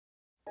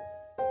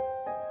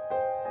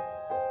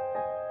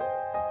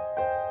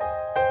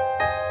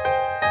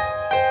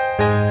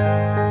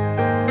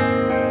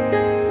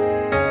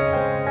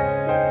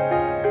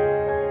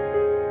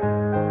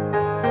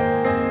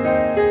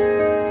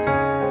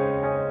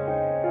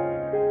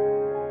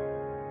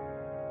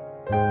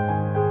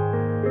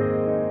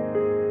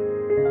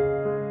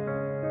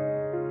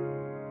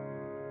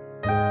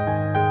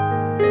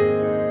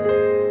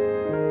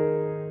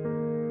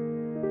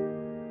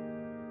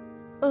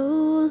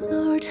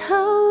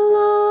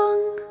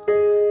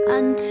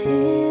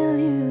until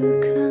you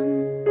come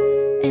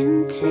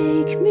and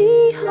take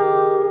me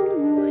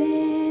home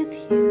with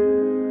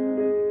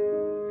you.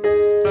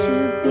 To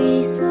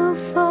be so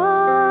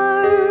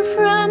far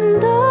from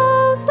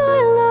those I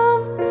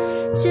love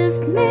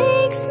just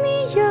makes me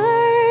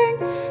yearn.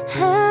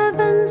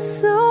 Heaven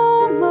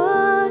so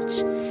much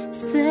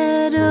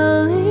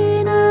settle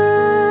in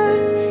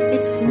earth.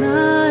 It's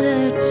not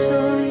a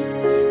choice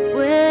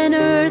when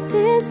earth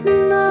is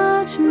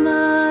not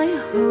my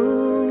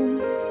home.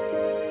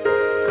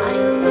 I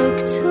look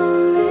to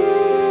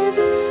live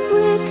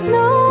with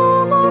no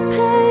more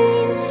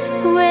pain,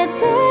 where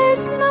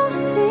there's no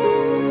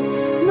sin,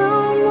 no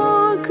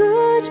more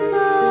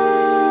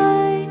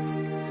goodbyes.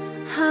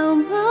 How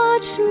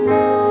much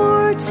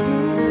more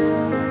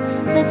till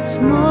that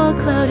small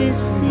cloud is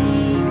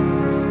seen?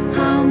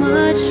 How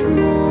much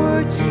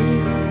more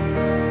till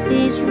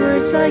these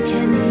words I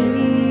can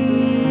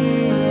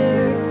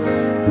hear?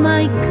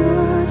 My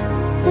good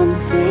and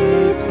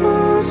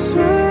faithful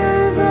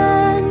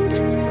servant,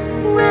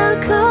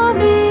 welcome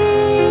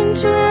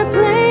into a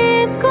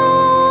place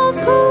called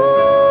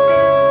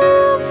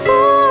home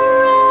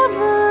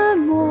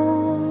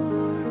forevermore,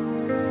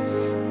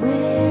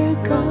 where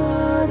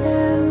God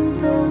and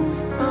those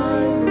I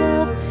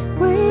love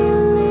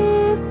will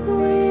live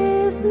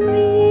with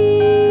me.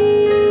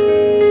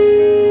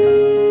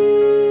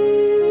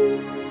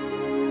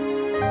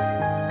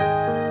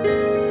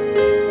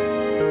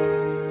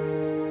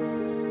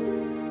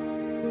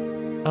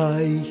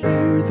 I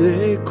hear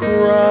the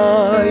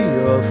cry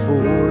of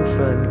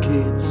orphan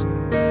kids,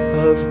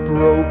 of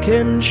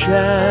broken,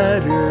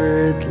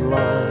 shattered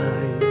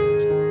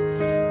lives.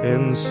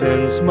 And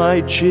since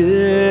my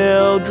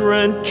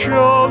children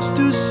chose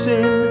to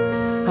sin,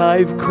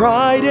 I've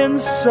cried and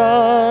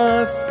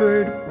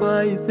suffered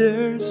by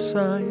their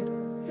side.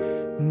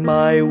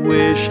 My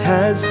wish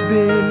has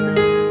been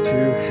to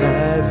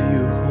have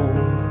you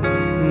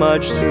home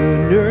much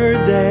sooner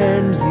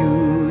than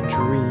you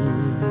dream.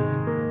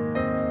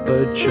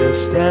 But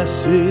just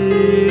as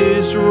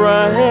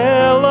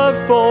Israel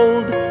of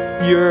old,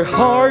 your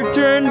heart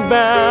turned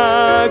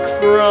back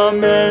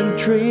from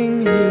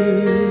entering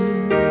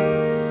in.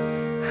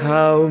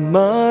 How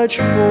much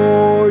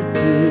more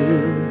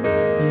till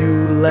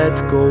you let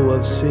go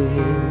of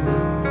sin?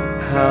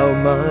 How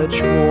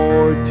much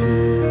more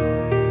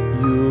till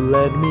you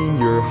let me in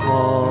your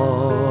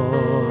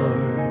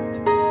heart,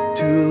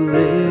 to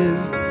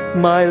live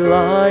my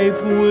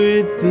life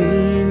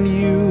within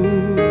you,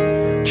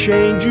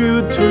 change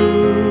you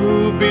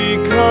to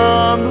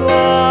become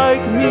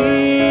like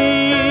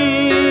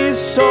me,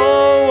 so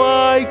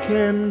I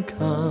can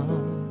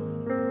come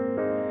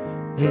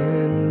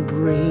and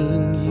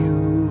bring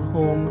you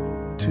home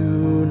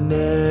to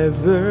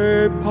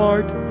never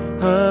part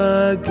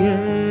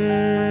again.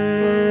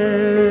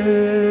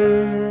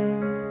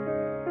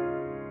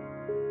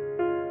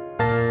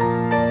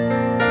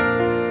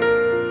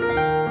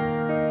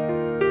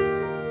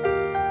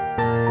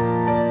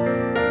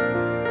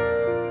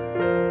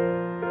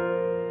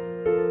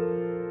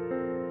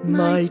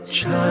 My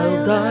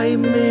child, I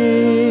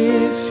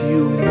miss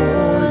you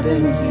more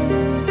than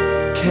you.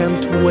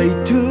 Can't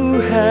wait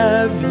to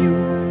have you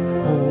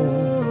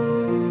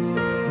home.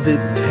 The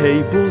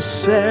table's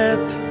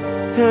set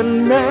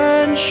and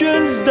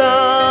mansion's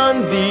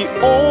done. The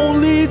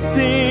only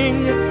thing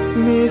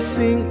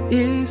missing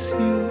is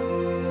you.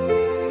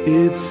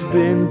 It's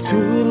been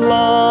too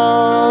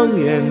long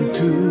and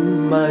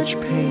too much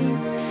pain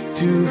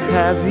to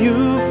have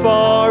you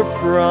far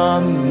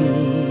from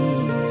me.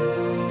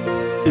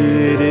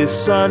 It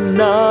is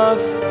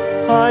enough,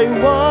 I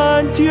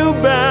want you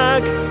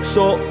back,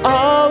 so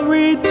I'll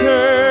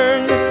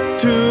return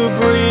to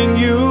bring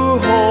you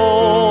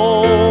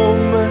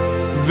home.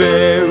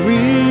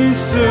 Very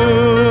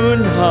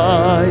soon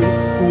I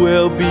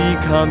will be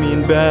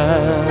coming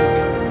back.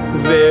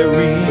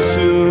 Very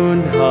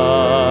soon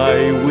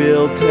I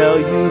will tell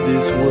you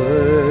these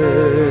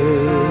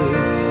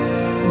words.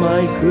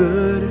 My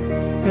good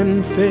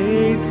and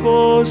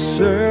faithful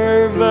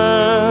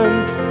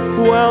servant,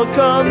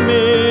 welcome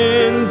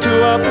into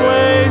a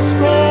place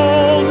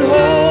called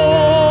home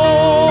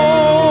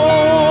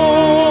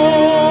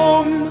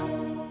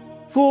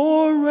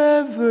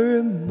forevermore,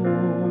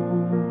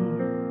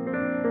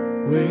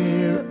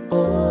 where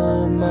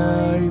all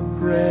my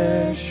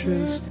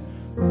precious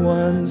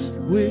ones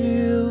will